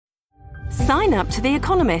Sign up to The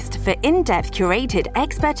Economist for in-depth curated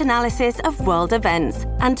expert analysis of world events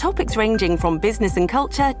and topics ranging from business and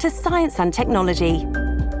culture to science and technology.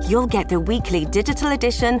 You'll get the weekly digital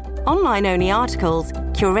edition, online-only articles,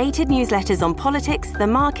 curated newsletters on politics, the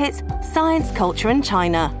markets, science, culture and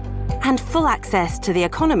China, and full access to The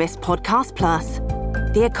Economist Podcast Plus.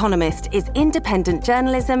 The Economist is independent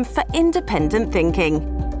journalism for independent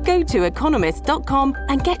thinking. Go to economist.com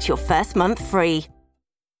and get your first month free.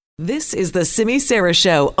 This is the Simi Sara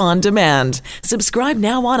Show on demand. Subscribe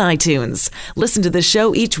now on iTunes. Listen to the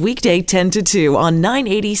show each weekday 10 to 2 on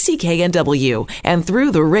 980 CKNW and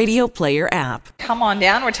through the Radio Player app. Come on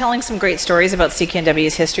down. We're telling some great stories about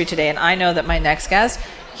CKNW's history today, and I know that my next guest,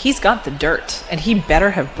 he's got the dirt, and he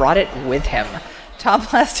better have brought it with him. Tom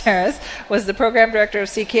Lestares was the program director of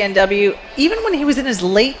CKNW even when he was in his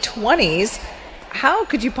late 20s. How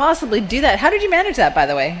could you possibly do that? How did you manage that, by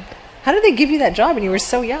the way? How did they give you that job when you were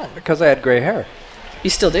so young? Because I had gray hair. You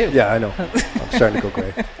still do? Yeah, I know. I'm starting to go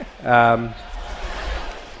gray.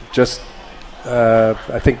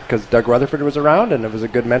 I think because Doug Rutherford was around and it was a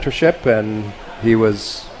good mentorship, and he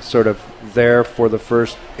was sort of there for the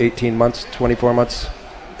first 18 months, 24 months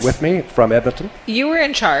with me from Edmonton. You were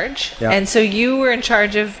in charge, and so you were in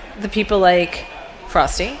charge of the people like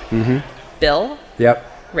Frosty, Bill,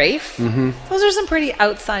 Rafe. Those are some pretty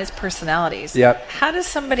outsized personalities. How does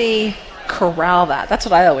somebody corral that? That's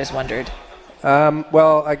what I always wondered.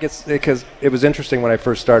 Well, I guess because it was interesting when I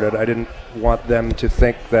first started. I didn't want them to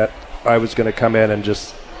think that I was going to come in and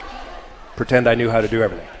just pretend I knew how to do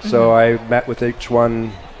everything. So I met with each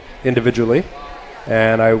one individually,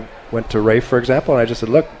 and I went to Rafe, for example, and I just said,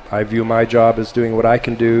 look, I view my job as doing what I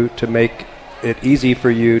can do to make it easy for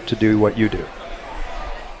you to do what you do.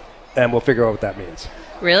 And we'll figure out what that means.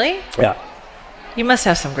 Really? Yeah. You must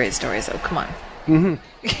have some great stories, though. Come on.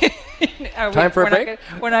 Time for a break?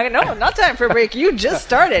 Not time for a break. You just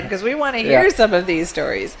started because we want to hear some of these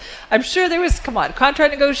stories. I'm sure there was,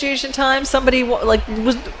 contract negotiation time. Somebody,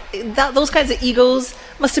 those kinds of egos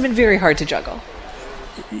must have been very hard to juggle.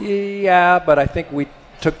 Yeah, but I think we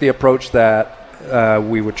took the approach that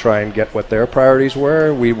we would try and get what their priorities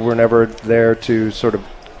were. We were never there to sort of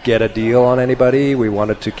get a deal on anybody. We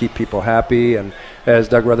wanted to keep people happy, and as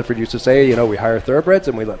Doug Rutherford used to say, we hire thoroughbreds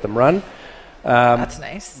and we let them run. That's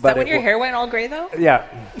nice. Is that when your hair went all gray, though? Yeah.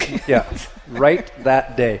 Right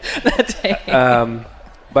that day.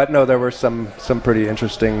 But no, there were some pretty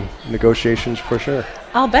interesting negotiations for sure.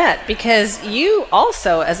 I'll bet, because you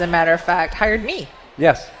also, as a matter of fact, hired me.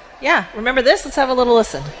 Yes. Yeah. Remember this? Let's have a little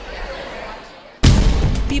listen.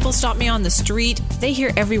 People stop me on the street, they hear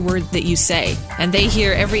every word that you say, and they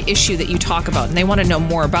hear every issue that you talk about, and they want to know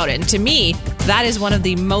more about it. And to me, that is one of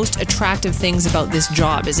the most attractive things about this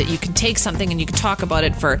job, is that you can take something and you can talk about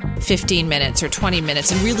it for 15 minutes or 20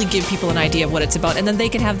 minutes and really give people an idea of what it's about, and then they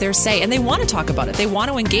can have their say, and they want to talk about it. They want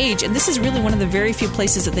to engage, and this is really one of the very few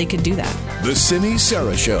places that they can do that. The Simi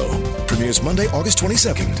Sara Show premieres Monday, August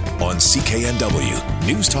 22nd on CKNW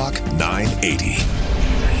News Talk 980.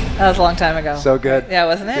 That was a long time ago. So good. Yeah,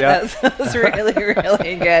 wasn't it? Yeah. That was really,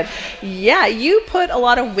 really good. Yeah, you put a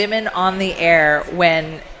lot of women on the air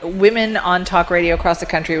when women on talk radio across the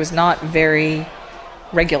country was not very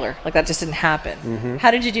regular. Like, that just didn't happen.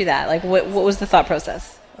 How did you do that? Like, what was the thought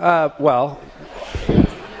process? Well,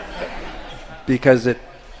 because it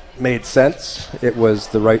made sense. It was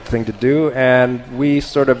the right thing to do. And we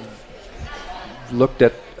sort of looked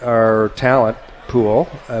at our talent pool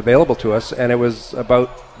available to us, and it was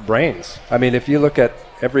about brains. I mean, if you look at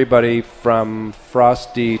everybody from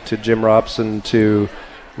Frosty to Jim Robson to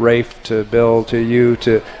Rafe to Bill to you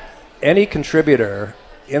to any contributor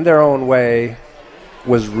in their own way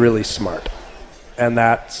was really smart. And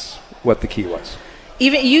that's what the key was.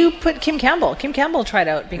 Even you put Kim Campbell. Kim Campbell tried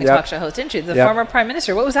out being a talk show host, didn't you? The former prime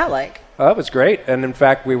minister. What was that like? It was great. And in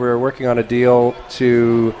fact, we were working on a deal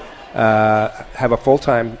to have a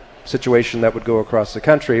full-time situation that would go across the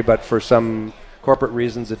country, but for some corporate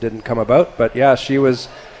reasons it didn't come about. But yeah, she was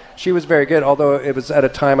very good, although it was at a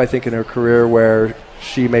time, I think, in her career where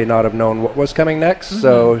she may not have known what was coming next.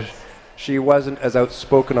 So she wasn't as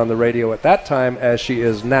outspoken on the radio at that time as she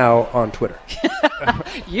is now on Twitter.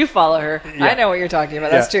 You follow her. Yeah. I know what you're talking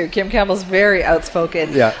about. That's true. Kim Campbell's very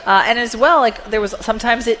outspoken. Yeah. And as well, like, there was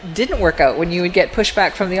sometimes it didn't work out when you would get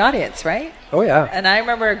pushback from the audience, right? Oh, yeah. And I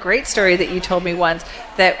remember a great story that you told me once,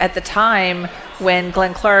 that at the time when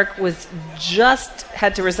Glenn Clark was just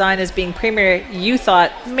had to resign as being premier, you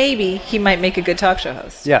thought maybe he might make a good talk show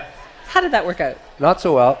host. Yeah. How did that work out? Not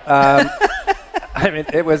so well. I mean,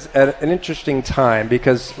 it was an interesting time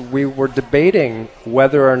because we were debating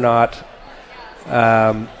whether or not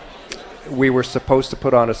we were supposed to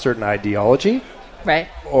put on a certain ideology, Right.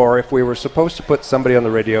 or if we were supposed to put somebody on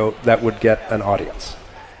the radio that would get an audience.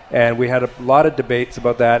 And we had a lot of debates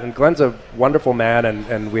about that, and Glenn's a wonderful man,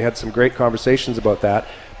 and we had some great conversations about that,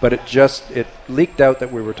 but it leaked out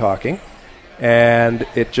that we were talking, and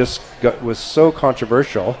it just was so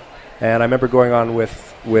controversial. And I remember going on with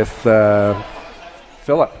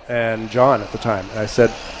Philip and John at the time, and I said,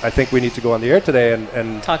 I think we need to go on the air today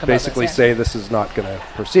and basically say this is not going to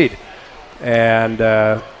proceed. And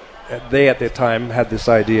they at the time had this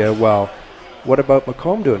idea, well, what about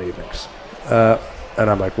Macomb doing evenings? And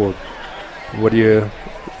I'm like, well, what do you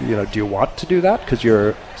want to do that? Because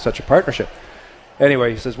you're such a partnership.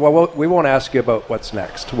 Anyway, he says, well, we won't ask you about what's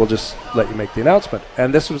next. We'll just let you make the announcement.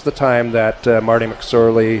 And this was the time that Marty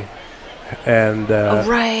McSorley and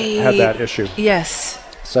had that issue. Yes.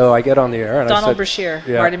 So I get on the air and Donald I said, Brashear,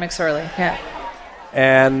 Marty McSorley. Yeah.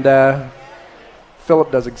 And Philip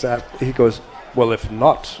does exactly. He goes, well, if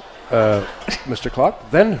not Mr.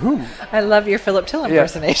 Clock, then whom? I love your Philip Till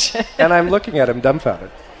impersonation. And I'm looking at him dumbfounded.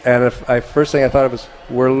 And first thing I thought of was,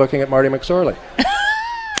 we're looking at Marty McSorley.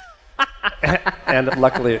 And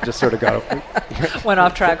luckily it just sort of went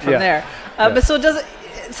off track from there. But so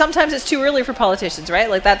sometimes it's too early for politicians, right?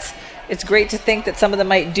 Like it's great to think that some of them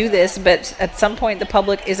might do this, but at some point the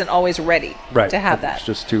public isn't always ready to have that. It's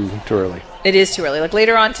just too early. It is too early. Like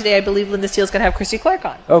later on today, I believe Linda Steele's going to have Christy Clark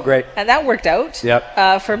on. Oh, great. And that worked out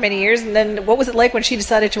for many years. And then what was it like when she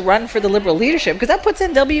decided to run for the Liberal leadership? Because that puts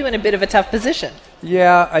NW in a bit of a tough position.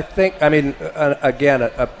 Yeah, again,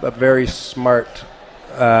 a very smart,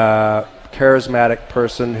 charismatic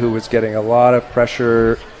person who was getting a lot of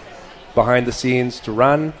pressure behind the scenes to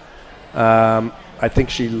run. I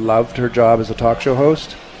think she loved her job as a talk show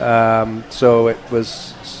host. So it was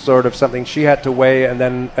sort of something she had to weigh. And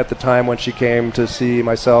then at the time when she came to see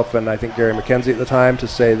myself and I think Gary McKenzie at the time to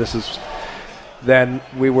say this is, then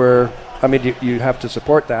we were, you have to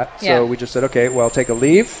support that. So we just said, okay, well, take a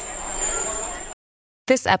leave.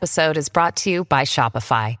 This episode is brought to you by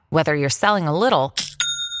Shopify. Whether you're selling a little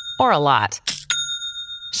or a lot,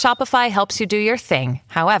 Shopify helps you do your thing,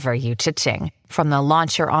 however you cha-ching. From the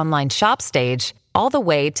launch your online shop stage, all the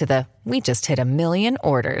way to the we just hit 1 million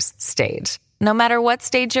orders stage. No matter what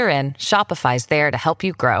stage you're in, Shopify's there to help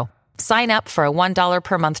you grow. Sign up for a $1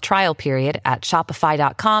 per month trial period at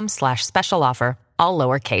shopify.com/special offer, all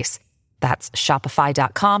lowercase. That's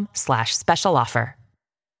shopify.com/special offer.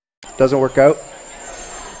 Doesn't work out.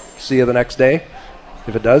 See you the next day.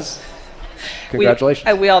 If it does,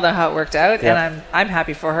 congratulations. We all know how it worked out, and I'm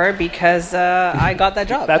happy for her because I got that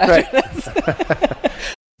job. That's right.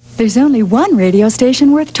 There's only one radio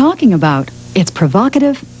station worth talking about. It's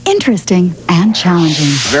provocative, interesting, and challenging.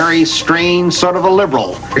 Very strange, sort of a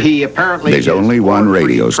liberal. He apparently... There's only one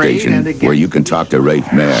radio station where you can talk to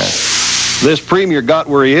Rafe Mayer. This premier got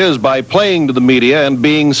where he is by playing to the media and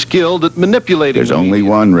being skilled at manipulating There's only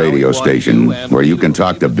one radio station where you can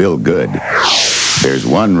talk to Bill Good. There's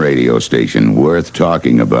one radio station worth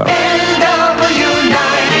talking about.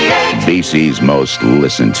 BC's most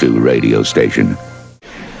listened to radio station.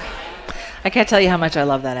 I can't tell you how much I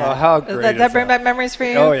love that ad. Oh, how great Does that bring back memories for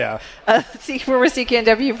you? Oh, yeah. Former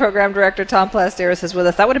CKNW program director Tom Plasteris is with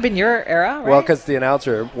us. That would have been your era, right? Well, because the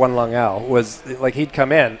announcer, One Lung Al, was like he'd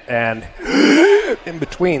come in and in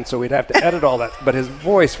between, so we'd have to edit all that. But his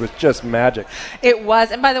voice was just magic. It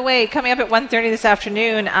was. And by the way, coming up at 1:30 this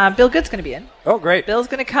afternoon, Bill Good's going to be in. Oh, great. Bill's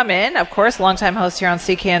going to come in, of course, longtime host here on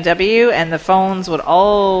CKNW, and the phones would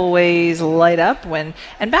always light up when,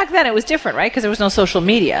 and back then it was different, right? Because there was no social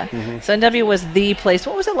media. Mm-hmm. So NW was the place.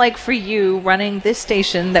 What was it like for you running this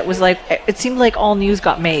station that was like, it seemed like all news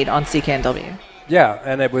got made on CKNW? Yeah,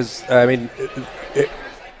 and it was,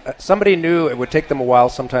 somebody knew it would take them a while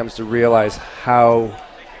sometimes to realize how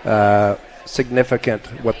significant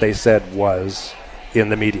what they said was in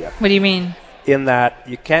the media. What do you mean? In that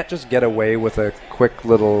you can't just get away with a quick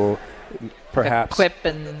little, perhaps, quip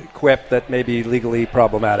that may be legally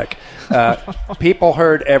problematic. People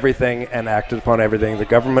heard everything and acted upon everything. The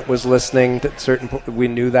government was listening to we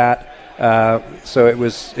knew that. So it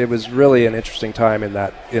was really an interesting time in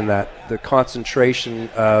that the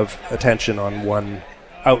concentration of attention on one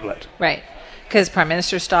outlet. Right, because Prime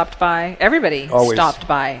Minister stopped by. Everybody always stopped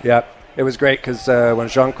by. Yeah, it was great because when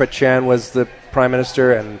Jean Chrétien was the Prime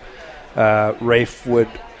Minister and Rafe would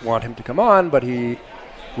want him to come on, but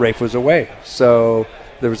Rafe was away. So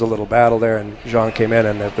there was a little battle there, and Jean came in,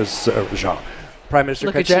 and it was Jean. Prime Minister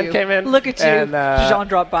Chrétien came in. Look at you. And, Jean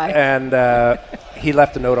dropped by. And he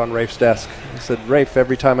left a note on Rafe's desk. He said, Rafe,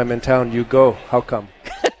 every time I'm in town, you go. How come?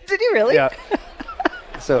 Did he really? Yeah.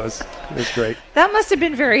 So it was It was great. That must have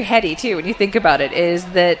been very heady, too, when you think about it, is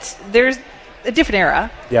that there's a different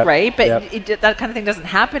era, right? But that kind of thing doesn't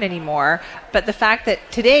happen anymore. But the fact that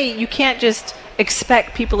today you can't just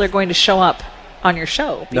expect people are going to show up on your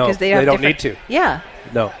show because they don't need to. Yeah.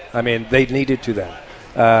 No, I mean, they needed to then.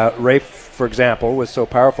 Rafe, for example, was so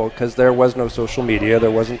powerful because there was no social media.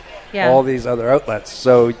 There wasn't all these other outlets.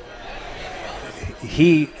 So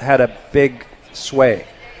he had a big sway.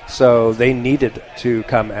 So they needed to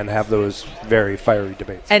come and have those very fiery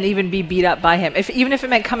debates. And even be beat up by him. Even if it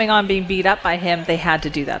meant coming on being beat up by him, they had to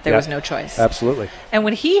do that. There was no choice. Absolutely. And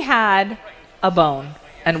when he had a bone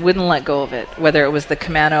and wouldn't let go of it, whether it was the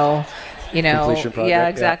Camano, completion project,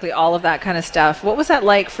 exactly, all of that kind of stuff. What was that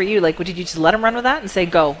like for you? Like, did you just let him run with that and say,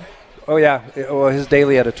 go? Oh, yeah. Well, his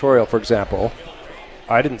daily editorial, for example,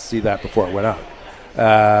 I didn't see that before it went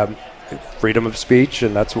out. Freedom of speech,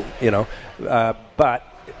 and that's, but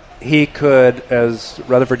he could, as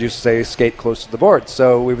Rutherford used to say, skate close to the board.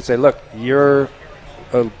 So we would say, look, you're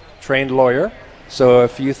a trained lawyer, so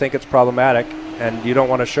if you think it's problematic and you don't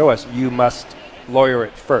want to show us, you must lawyer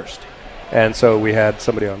it first. And so we had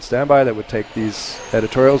somebody on standby that would take these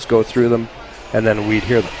editorials, go through them, and then we'd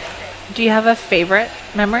hear them. Do you have a favorite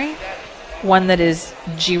memory? One that is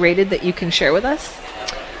G-rated that you can share with us?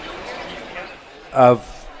 Of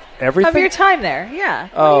everything? Of your time there, yeah.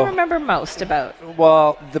 What do you remember most about?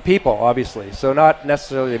 Well, the people, obviously. So not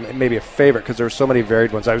necessarily maybe a favorite, because there were so many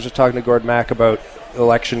varied ones. I was just talking to Gord Mack about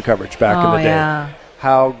election coverage back in the day. Yeah.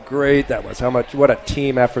 How great that was. What a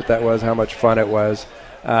team effort that was. How much fun it was.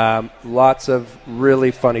 Lots of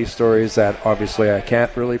really funny stories that obviously I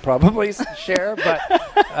can't really probably share,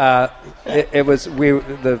 but it was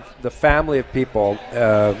the family of people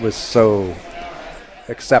was so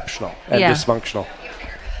exceptional and dysfunctional.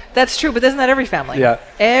 That's true, but isn't that every family? Yeah.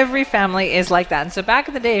 Every family is like that. And so back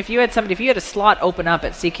in the day, if you had a slot open up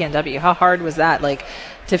at CKNW, how hard was that? Like,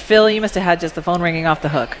 to fill, you must have had just the phone ringing off the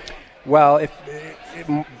hook. Well,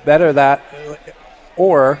 better that,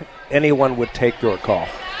 or anyone would take your call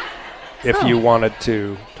if you wanted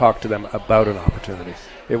to talk to them about an opportunity.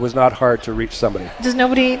 It was not hard to reach somebody. Does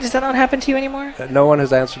that not happen to you anymore? No one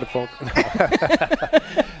has answered the phone.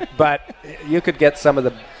 But you could get some of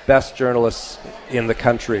the best journalists in the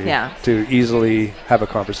country to easily have a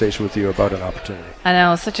conversation with you about an opportunity. I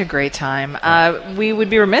know, it's such a great time. We would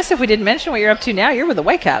be remiss if we didn't mention what you're up to now. You're with the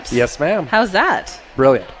Whitecaps. Yes, ma'am. How's that?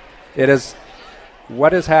 Brilliant. It is.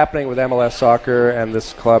 What is happening with MLS soccer and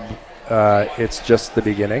this club, it's just the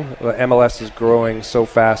beginning. MLS is growing so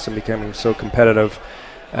fast and becoming so competitive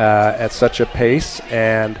at such a pace.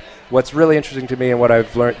 And what's really interesting to me and what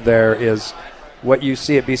I've learned there is what you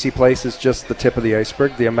see at BC Place is just the tip of the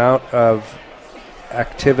iceberg. The amount of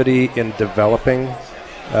activity in developing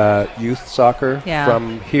youth soccer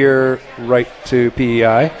from here right to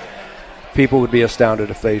PEI, people would be astounded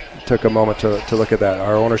if they took a moment to look at that.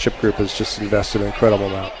 Our ownership group has just invested an incredible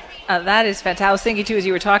amount. That is fantastic. I was thinking, too, as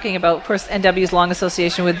you were talking about, of course, NW's long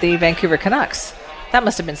association with the Vancouver Canucks. That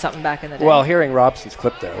must have been something back in the day. Well, hearing Robson's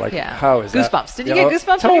clip there, how is goosebumps. that? Did you get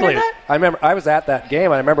goosebumps totally. when you heard that? I remember I was at that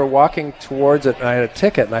game. I remember walking towards it, and I had a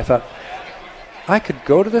ticket, and I thought, I could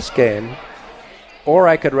go to this game, or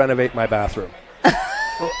I could renovate my bathroom.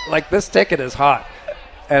 Like, this ticket is hot.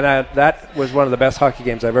 And that was one of the best hockey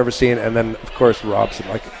games I've ever seen. And then, of course, Robson.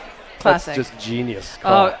 Classic. That's just genius.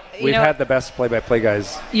 We've had the best play-by-play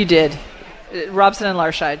guys. You did. Robson and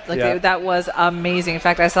Larscheid. That was amazing. In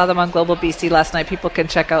fact, I saw them on Global BC last night. People can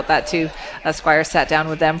check out that too. Squire sat down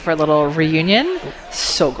with them for a little reunion.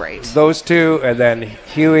 So great. Those two, and then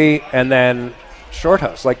Huey, and then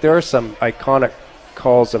Shorthouse. There are some iconic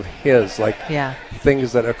calls of his,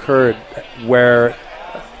 things that occurred where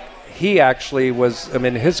he actually was,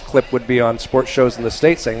 his clip would be on sports shows in the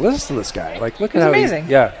States saying, listen to this guy. Look at how amazing.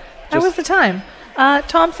 That was the time.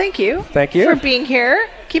 Tom, thank you. Thank you. For being here.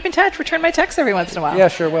 Keep in touch. Return my texts every once in a while. Yeah,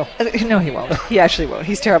 sure will. No, he won't. He actually won't.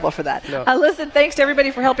 He's terrible for that. No. Listen, thanks to everybody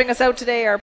for helping us out today. Our